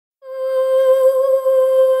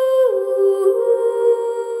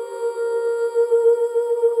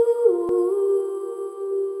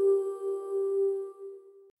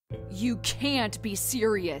can't be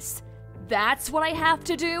serious. That's what I have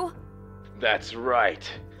to do? That's right.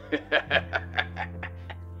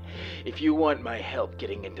 If you want my help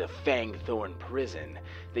getting into Fangthorn Prison,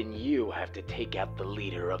 then you have to take out the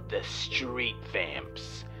leader of the street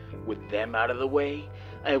vamps. With them out of the way,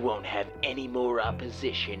 I won't have any more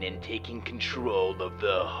opposition in taking control of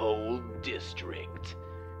the whole district.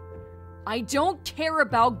 I don't care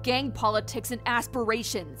about gang politics and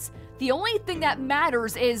aspirations. The only thing that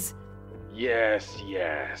matters is... Yes.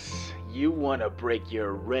 You want to break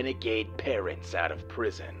your renegade parents out of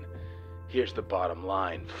prison. Here's the bottom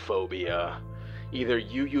line, Phobia. Either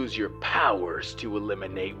you use your powers to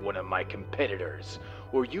eliminate one of my competitors,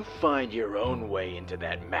 or you find your own way into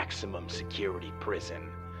that maximum security prison.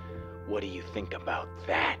 What do you think about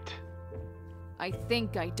that? I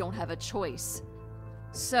think I don't have a choice.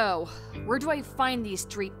 So, where do I find these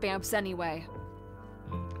street vamps anyway?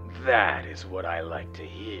 That is what I like to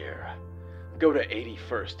hear. Go to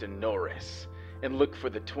 81st and Norris, and look for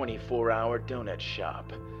the 24-hour donut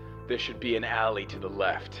shop. There should be an alley to the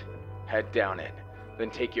left. Head down it, then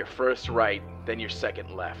take your first right, then your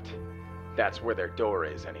second left. That's where their door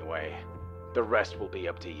is anyway. The rest will be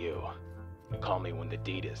up to you. Call me when the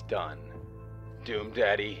deed is done. Doom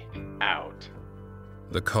Daddy, out.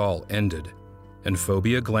 The call ended, and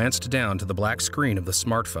Phobia glanced down to the black screen of the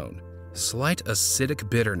smartphone. Slight acidic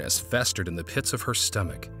bitterness festered in the pits of her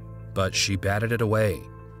stomach, but she batted it away.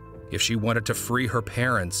 If she wanted to free her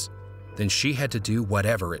parents, then she had to do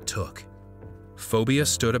whatever it took. Phobia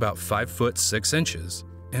stood about 5 foot 6 inches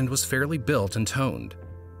and was fairly built and toned.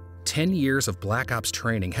 10 years of Black Ops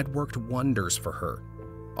training had worked wonders for her,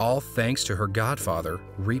 all thanks to her godfather,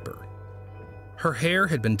 Reaper. Her hair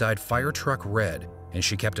had been dyed fire truck red, and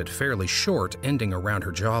she kept it fairly short, ending around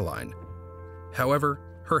her jawline. However,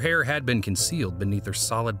 her hair had been concealed beneath her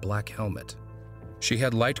solid black helmet. She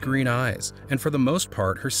had light green eyes, and for the most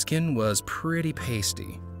part, her skin was pretty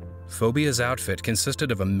pasty. Phobia's outfit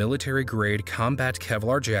consisted of a military-grade combat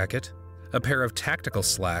Kevlar jacket, a pair of tactical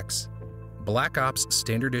slacks, Black Ops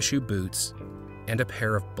standard-issue boots, and a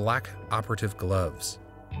pair of black operative gloves.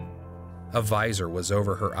 A visor was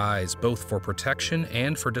over her eyes, both for protection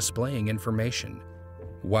and for displaying information.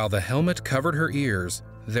 While the helmet covered her ears,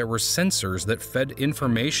 there were sensors that fed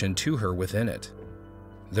information to her within it.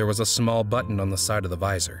 There was a small button on the side of the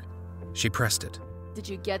visor. She pressed it. Did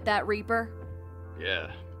you get that, Reaper?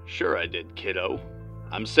 Yeah, sure I did, kiddo.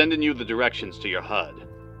 I'm sending you the directions to your HUD.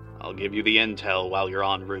 I'll give you the intel while you're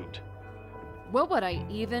en route. What would I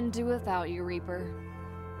even do without you, Reaper?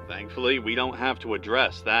 Thankfully, we don't have to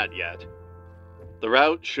address that yet. The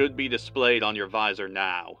route should be displayed on your visor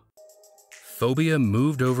now. Phobia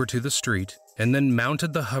moved over to the street and then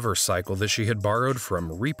mounted the hover cycle that she had borrowed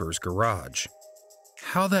from Reaper's garage.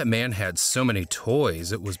 How that man had so many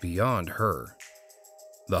toys, it was beyond her.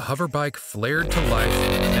 The hover bike flared to life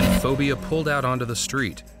and Phobia pulled out onto the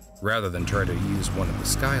street rather than try to use one of the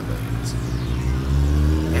sky lanes.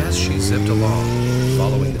 As she zipped along,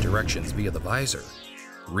 following the directions via the visor,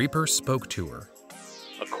 Reaper spoke to her.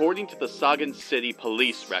 According to the Sagan City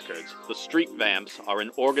police records, the Street Vamps are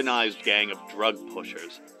an organized gang of drug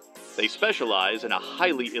pushers. They specialize in a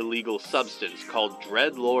highly illegal substance called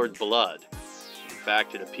Dreadlord Blood. In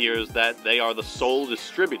fact, it appears that they are the sole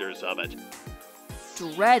distributors of it.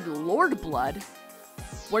 Dreadlord Blood?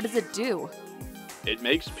 What does it do? It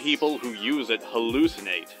makes people who use it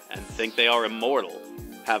hallucinate and think they are immortal,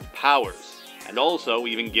 have powers, and also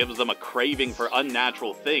even gives them a craving for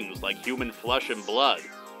unnatural things like human flesh and blood.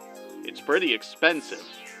 It's pretty expensive,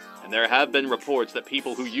 and there have been reports that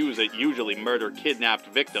people who use it usually murder kidnapped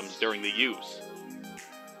victims during the use.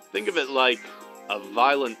 Think of it like a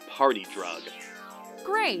violent party drug.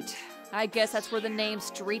 Great. I guess that's where the name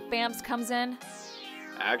Street Vamps comes in.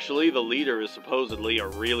 Actually, the leader is supposedly a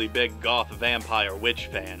really big goth vampire witch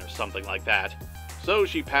fan or something like that, so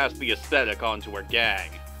she passed the aesthetic on to her gang.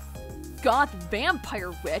 Goth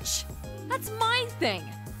vampire witch? That's my thing.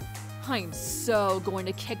 I'm so going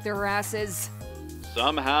to kick their asses.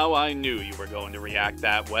 Somehow I knew you were going to react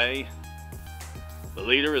that way. The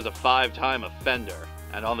leader is a 5-time offender,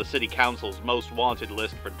 and on the city council's most wanted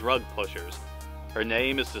list for drug pushers. Her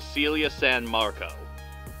name is Cecilia San Marco.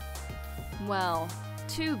 Well,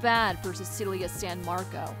 too bad for Cecilia San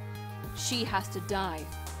Marco. She has to die.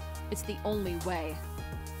 It's the only way.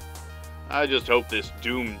 I just hope this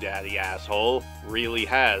Doom Daddy asshole really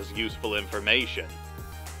has useful information.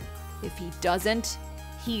 If he doesn't,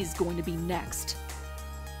 he's going to be next.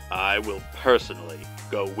 I will personally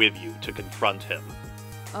go with you to confront him.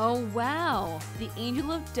 Oh wow, the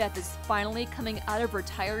Angel of Death is finally coming out of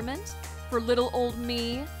retirement for little old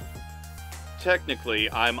me?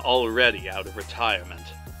 Technically, I'm already out of retirement.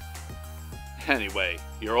 Anyway,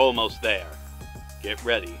 you're almost there. Get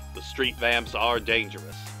ready, the street vamps are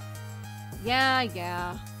dangerous.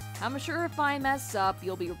 Yeah. I'm sure if I mess up,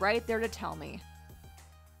 you'll be right there to tell me.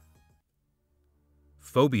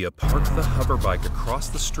 Phobia parked the hoverbike across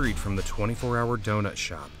the street from the 24-hour donut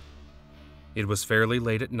shop. It was fairly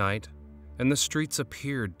late at night, and the streets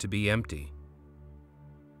appeared to be empty.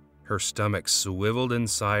 Her stomach swiveled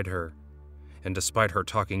inside her, and despite her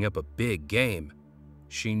talking up a big game,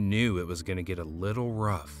 she knew it was going to get a little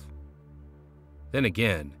rough. Then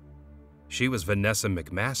again, she was Vanessa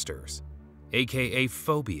McMasters, aka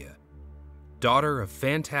Phobia, daughter of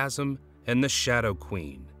Phantasm and the Shadow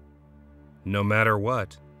Queen. No matter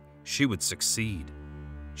what, she would succeed.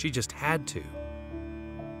 She just had to.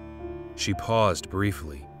 She paused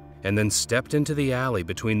briefly, and then stepped into the alley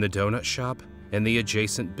between the donut shop and the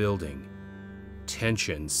adjacent building.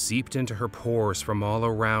 Tension seeped into her pores from all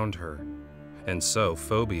around her, and so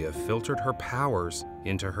Phobia filtered her powers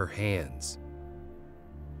into her hands.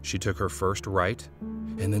 She took her first right,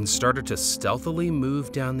 and then started to stealthily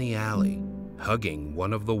move down the alley, hugging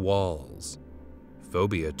one of the walls.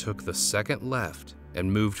 Phobia took the second left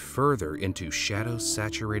and moved further into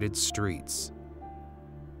shadow-saturated streets.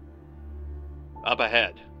 Up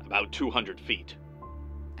ahead, about 200 feet.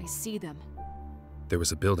 I see them. There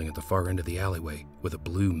was a building at the far end of the alleyway with a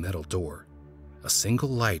blue metal door. A single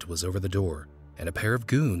light was over the door, and a pair of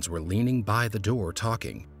goons were leaning by the door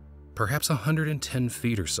talking. Perhaps 110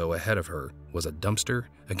 feet or so ahead of her was a dumpster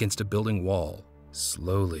against a building wall.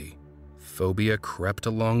 Slowly, Phobia crept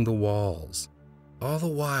along the walls, all the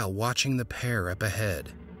while watching the pair up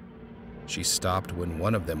ahead. She stopped when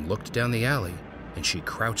one of them looked down the alley, and she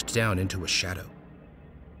crouched down into a shadow.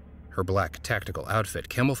 Her black tactical outfit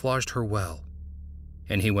camouflaged her well,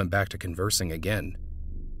 and he went back to conversing again.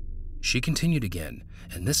 She continued again,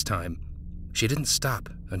 and this time, she didn't stop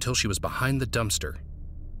until she was behind the dumpster.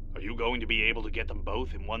 Are you going to be able to get them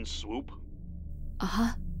both in one swoop?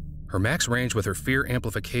 Uh-huh. Her max range with her fear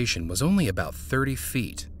amplification was only about 30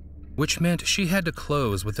 feet, which meant she had to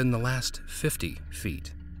close within the last 50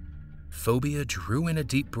 feet. Phobia drew in a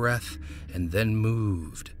deep breath and then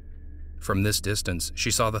moved. From this distance,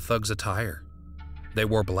 she saw the thugs' attire. They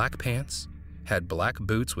wore black pants, had black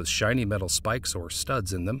boots with shiny metal spikes or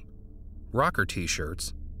studs in them, rocker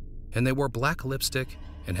t-shirts, and they wore black lipstick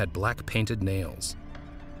and had black painted nails.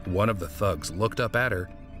 One of the thugs looked up at her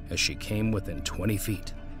as she came within 20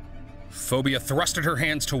 feet. Phobia thrusted her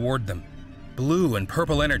hands toward them. Blue and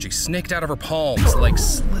purple energy snaked out of her palms like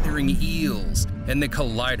slithering eels, and they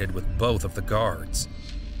collided with both of the guards.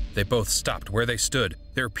 They both stopped where they stood,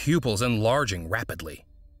 their pupils enlarging rapidly.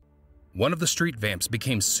 One of the street vamps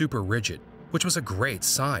became super rigid, which was a great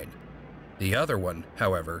sign. The other one,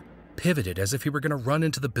 however, pivoted as if he were going to run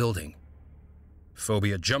into the building.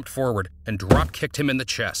 Phobia jumped forward and drop-kicked him in the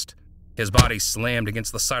chest. His body slammed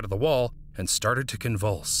against the side of the wall and started to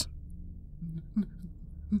convulse.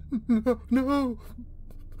 No!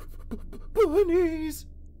 Bunnies!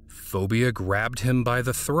 Phobia grabbed him by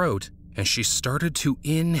the throat, and she started to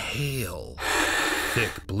inhale.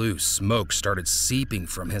 Thick blue smoke started seeping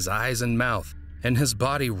from his eyes and mouth, and his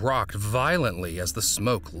body rocked violently as the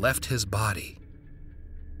smoke left his body.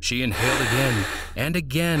 She inhaled again and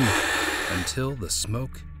again until the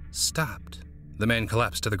smoke stopped. The man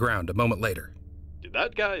collapsed to the ground a moment later. Did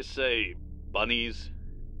that guy say bunnies?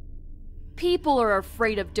 People are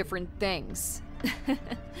afraid of different things.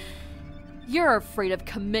 You're afraid of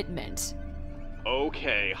commitment.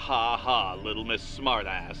 Okay, ha ha, little Miss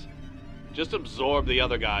Smartass. Just absorb the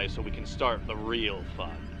other guy so we can start the real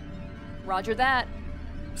fun. Roger that.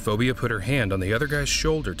 Phobia put her hand on the other guy's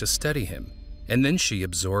shoulder to steady him, and then she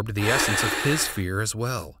absorbed the essence of his fear as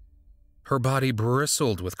well. Her body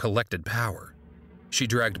bristled with collected power. She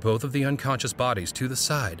dragged both of the unconscious bodies to the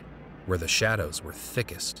side, where the shadows were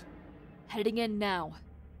thickest. Heading in now.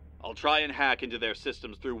 I'll try and hack into their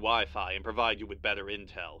systems through Wi-Fi and provide you with better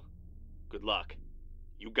intel. Good luck.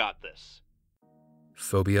 You got this.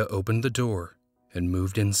 Phobia opened the door and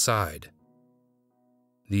moved inside.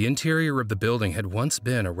 The interior of the building had once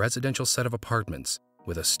been a residential set of apartments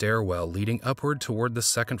with a stairwell leading upward toward the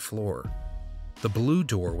second floor. The blue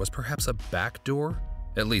door was perhaps a back door,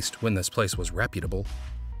 at least when this place was reputable.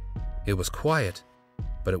 It was quiet,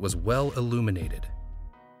 but it was well illuminated.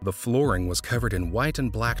 The flooring was covered in white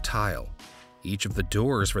and black tile. Each of the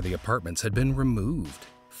doors for the apartments had been removed.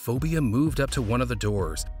 Phobia moved up to one of the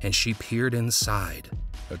doors, and she peered inside.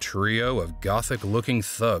 A trio of gothic-looking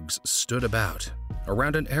thugs stood about,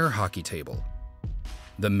 around an air hockey table.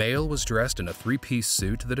 The male was dressed in a three-piece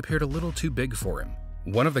suit that appeared a little too big for him,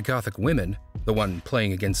 One of the Gothic women, the one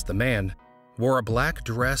playing against the man, wore a black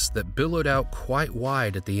dress that billowed out quite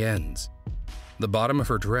wide at the ends. The bottom of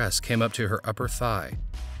her dress came up to her upper thigh.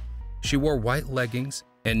 She wore white leggings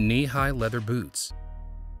and knee-high leather boots.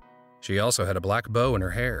 She also had a black bow in her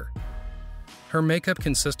hair. Her makeup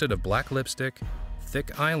consisted of black lipstick, thick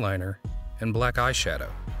eyeliner, and black eyeshadow.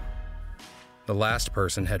 The last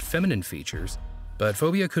person had feminine features, but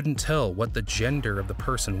Phobia couldn't tell what the gender of the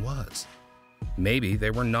person was. Maybe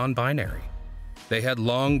they were non-binary. They had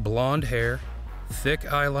long blonde hair, thick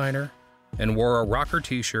eyeliner, and wore a rocker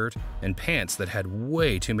t-shirt and pants that had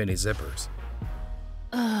way too many zippers.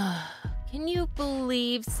 Can you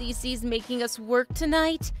believe Cece's making us work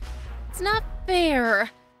tonight? It's not fair.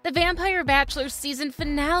 The Vampire Bachelor's season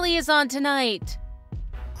finale is on tonight.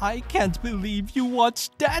 I can't believe you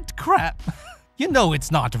watched that crap. You know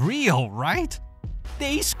it's not real, right?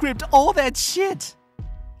 They script all that shit.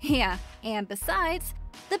 Yeah, and besides,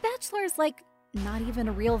 The Bachelor is like not even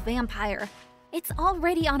a real vampire. It's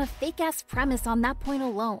already on a fake-ass premise on that point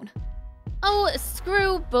alone. Oh,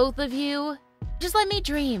 screw both of you. Just let me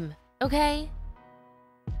dream, okay?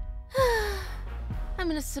 I'm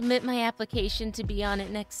gonna submit my application to be on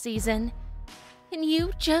it next season. Can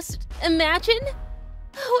you just imagine?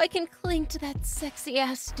 Oh, I can cling to that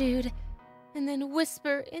sexy-ass dude and then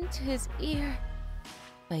whisper into his ear,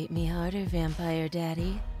 "Bite me harder, Vampire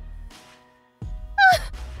Daddy."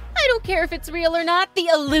 I don't care if it's real or not, the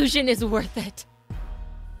illusion is worth it.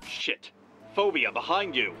 Shit. Phobia,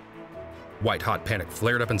 behind you. White-hot panic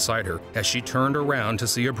flared up inside her as she turned around to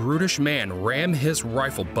see a brutish man ram his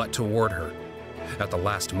rifle butt toward her. At the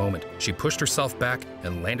last moment, she pushed herself back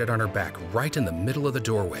and landed on her back right in the middle of the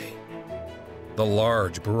doorway. The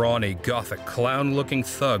large, brawny, Gothic, clown-looking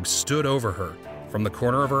thug stood over her. From the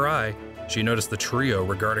corner of her eye, she noticed the trio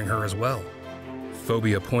regarding her as well.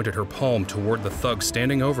 Phobia pointed her palm toward the thug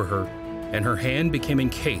standing over her, and her hand became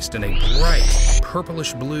encased in a bright,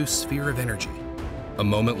 purplish-blue sphere of energy. A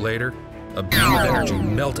moment later, a beam of energy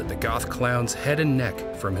melted the goth clown's head and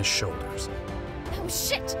neck from his shoulders. Oh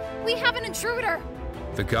shit! We have an intruder!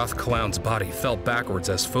 The goth clown's body fell backwards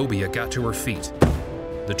as Phobia got to her feet.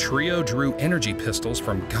 The trio drew energy pistols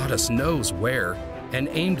from goddess knows where and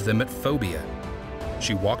aimed them at Phobia.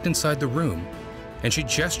 She walked inside the room, and she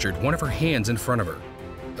gestured one of her hands in front of her.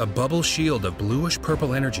 A bubble shield of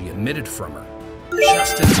bluish-purple energy emitted from her,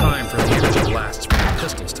 just in time for the energy blasts from the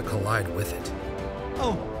pistols to collide with it.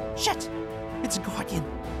 Oh, shit! It's a Guardian.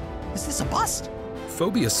 Is this a bust?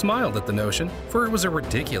 Phobia smiled at the notion, for it was a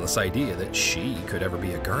ridiculous idea that she could ever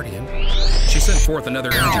be a Guardian. She sent forth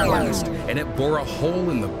another energy blast, and it bore a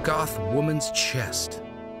hole in the goth woman's chest.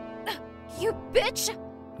 You bitch!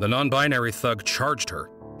 The non-binary thug charged her,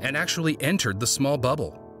 and actually entered the small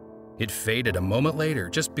bubble. It faded a moment later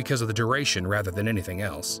just because of the duration rather than anything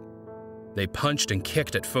else. They punched and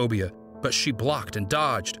kicked at Phobia, but she blocked and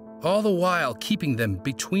dodged, all the while keeping them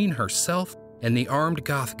between herself and the armed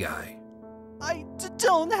goth guy. I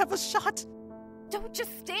don't have a shot. Don't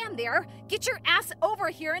just stand there! Get your ass over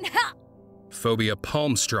here and help! Phobia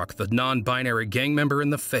palm-struck the non-binary gang member in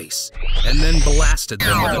the face, and then blasted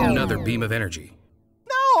them with another beam of energy.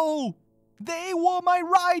 No! They were my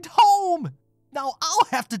ride home! Now I'll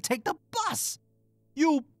have to take the bus!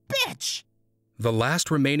 You bitch! The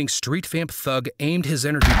last remaining street vamp thug aimed his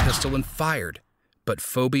energy pistol and fired, but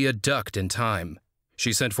Phobia ducked in time.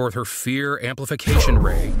 She sent forth her fear amplification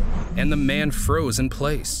ray, and the man froze in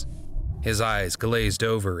place. His eyes glazed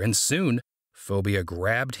over, and soon, Phobia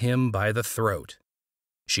grabbed him by the throat.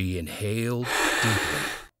 She inhaled deeply.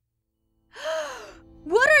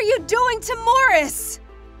 What are you doing to Morris?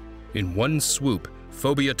 In one swoop,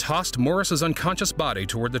 Phobia tossed Morris's unconscious body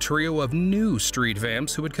toward the trio of new street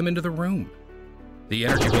vamps who had come into the room. The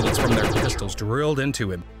energy bullets from their pistols drilled into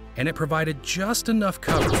him, and it provided just enough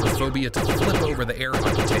cover for Phobia to flip over the air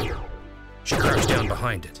hockey table. She crouched down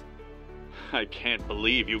behind it. I can't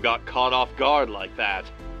believe you got caught off guard like that.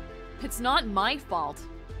 It's not my fault.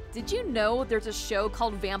 Did you know there's a show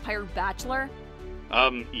called Vampire Bachelor?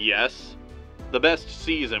 Yes. The best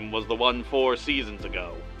season was the one 4 seasons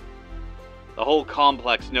ago. The whole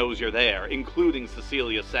complex knows you're there, including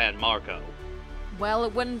Cecilia San Marco. Well,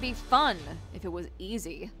 it wouldn't be fun if it was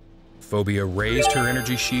easy. Phobia raised her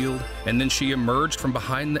energy shield, and then she emerged from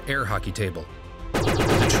behind the air hockey table.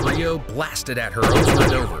 The trio blasted at her over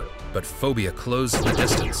and over, but Phobia closed the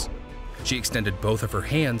distance. She extended both of her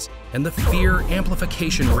hands, and the fear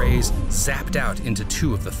amplification rays zapped out into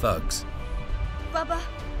 2 of the thugs. Bubba,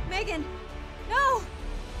 Megan, no!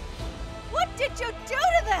 What did you do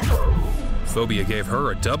to them? Phobia gave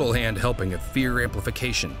her a double-hand helping of fear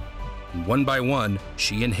amplification. One by one,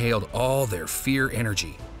 she inhaled all their fear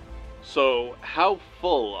energy. So, how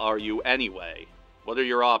full are you anyway? What are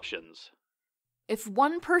your options? If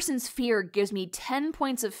one person's fear gives me 10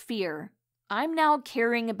 points of fear, I'm now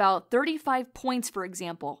carrying about 35 points, for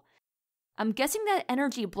example. I'm guessing that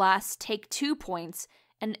energy blasts take 2 points,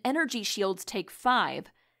 and energy shields take 5.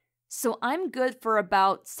 So I'm good for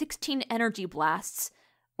about 16 energy blasts,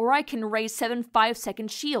 or I can raise 7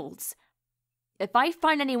 5-second shields. If I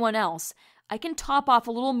find anyone else, I can top off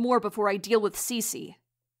a little more before I deal with Cece.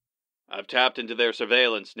 I've tapped into their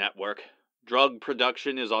surveillance network. Drug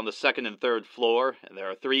production is on the 2nd and 3rd floor, and there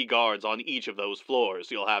are 3 guards on each of those floors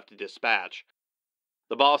you'll have to dispatch.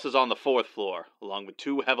 The boss is on the 4th floor, along with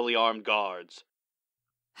 2 heavily armed guards.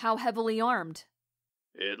 How heavily armed?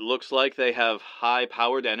 It looks like they have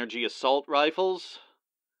high-powered energy assault rifles.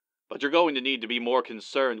 But you're going to need to be more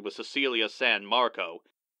concerned with Cecilia San Marco.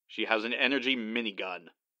 She has an energy minigun.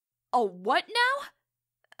 Oh, what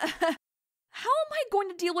now? How am I going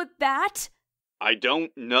to deal with that? I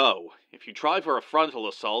don't know. If you try for a frontal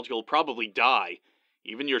assault, you'll probably die.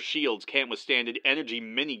 Even your shields can't withstand an energy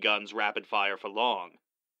minigun's rapid fire for long.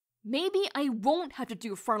 Maybe I won't have to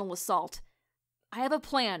do frontal assault. I have a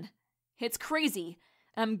plan. It's crazy,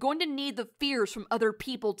 and I'm going to need the fears from other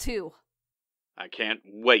people too. I can't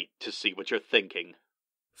wait to see what you're thinking.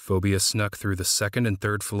 Phobia snuck through the 2nd and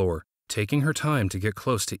 3rd floor, taking her time to get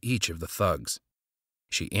close to each of the thugs.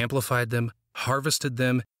 She amplified them, harvested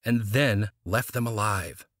them, and then left them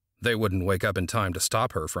alive. They wouldn't wake up in time to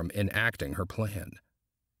stop her from enacting her plan.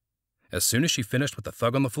 As soon as she finished with the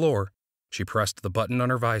thug on the floor, she pressed the button on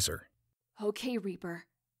her visor. Okay, Reaper.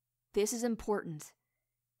 This is important.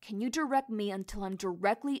 Can you direct me until I'm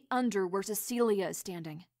directly under where Cecilia is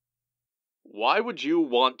standing? Why would you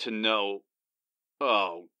want to know?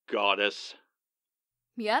 Oh, goddess.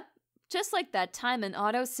 Yep, just like that time in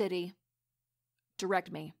Auto City.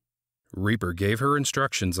 Direct me. Reaper gave her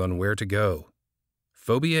instructions on where to go.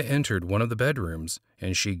 Phobia entered one of the bedrooms,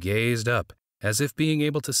 and she gazed up, as if being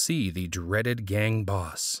able to see the dreaded gang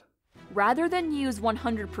boss. Rather than use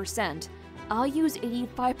 100%, I'll use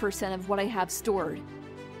 85% of what I have stored.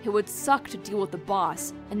 It would suck to deal with the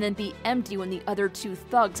boss, and then be empty when the other 2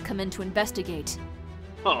 thugs come in to investigate.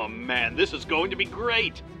 Oh man, this is going to be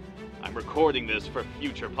great! I'm recording this for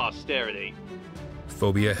future posterity.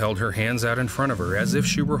 Phobia held her hands out in front of her as if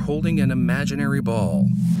she were holding an imaginary ball.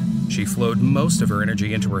 She flowed most of her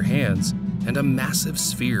energy into her hands, and a massive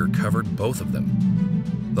sphere covered both of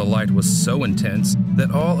them. The light was so intense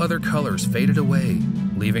that all other colors faded away,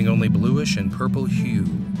 leaving only bluish and purple hue.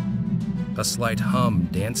 A slight hum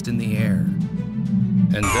danced in the air.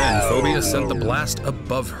 And then Phobia sent the blast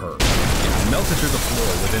above her. It melted through the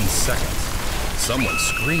floor within seconds. Someone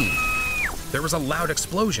screamed. There was a loud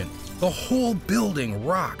explosion. The whole building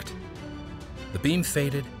rocked. The beam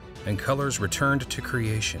faded, and colors returned to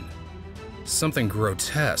creation. Something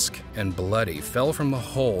grotesque and bloody fell from the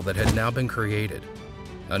hole that had now been created.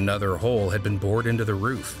 Another hole had been bored into the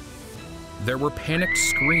roof. There were panicked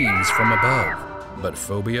screams from above, but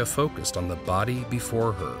Phobia focused on the body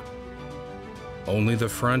before her. Only the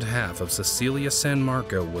front half of Cecilia San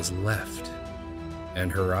Marco was left,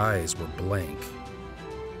 and her eyes were blank.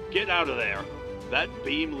 Get out of there! That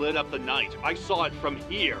beam lit up the night. I saw it from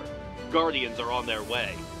here. Guardians are on their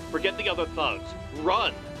way. Forget the other thugs.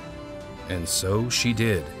 Run! And so she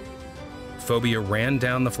did. Phobia ran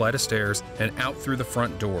down the flight of stairs and out through the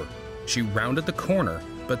front door. She rounded the corner,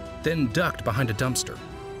 but then ducked behind a dumpster.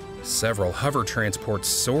 Several hover transports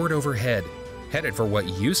soared overhead, headed for what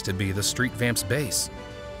used to be the street vamp's base.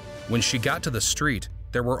 When she got to the street,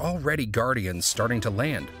 there were already guardians starting to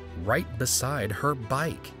land, right beside her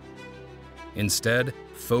bike. Instead,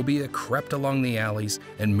 Phobia crept along the alleys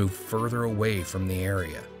and moved further away from the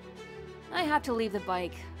area. I have to leave the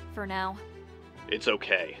bike, for now. It's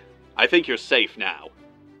okay. I think you're safe now.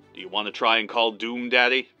 Do you want to try and call Doom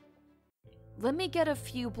Daddy? Let me get a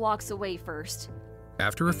few blocks away first.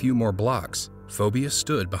 After a few more blocks, Phobia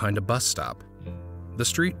stood behind a bus stop. The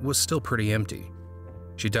street was still pretty empty.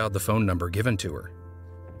 She dialed the phone number given to her.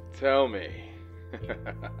 Tell me.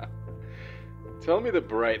 Tell me the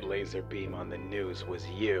bright laser beam on the news was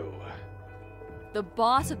you. The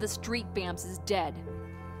boss of the street vamps is dead.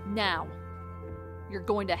 Now. You're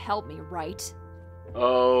going to help me, right?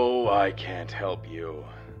 Oh, I can't help you.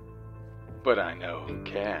 But I know who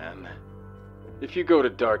can. If you go to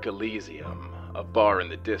Dark Elysium, a bar in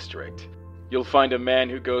the district, you'll find a man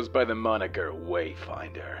who goes by the moniker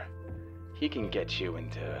Wayfinder. He can get you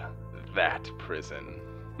into that prison.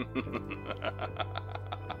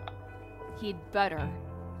 He'd better,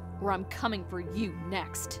 or I'm coming for you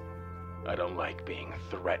next. I don't like being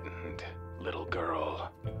threatened, little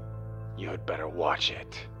girl. You had better watch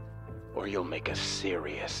it, or you'll make a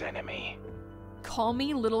serious enemy. Call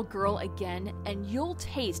me little girl again, and you'll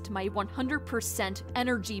taste my 100%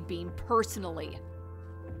 energy beam personally.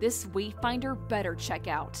 This Wayfinder better check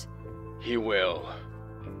out. He will.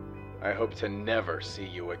 I hope to never see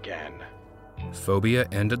you again. Phobia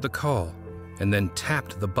ended the call and then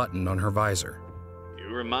tapped the button on her visor. You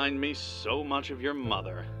remind me so much of your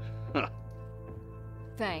mother.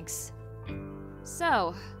 Thanks.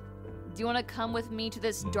 So, do you want to come with me to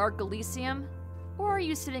this dark Elysium? Or are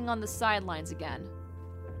you sitting on the sidelines again?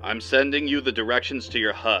 I'm sending you the directions to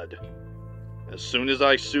your HUD. As soon as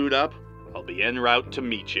I suit up, I'll be en route to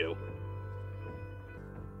meet you.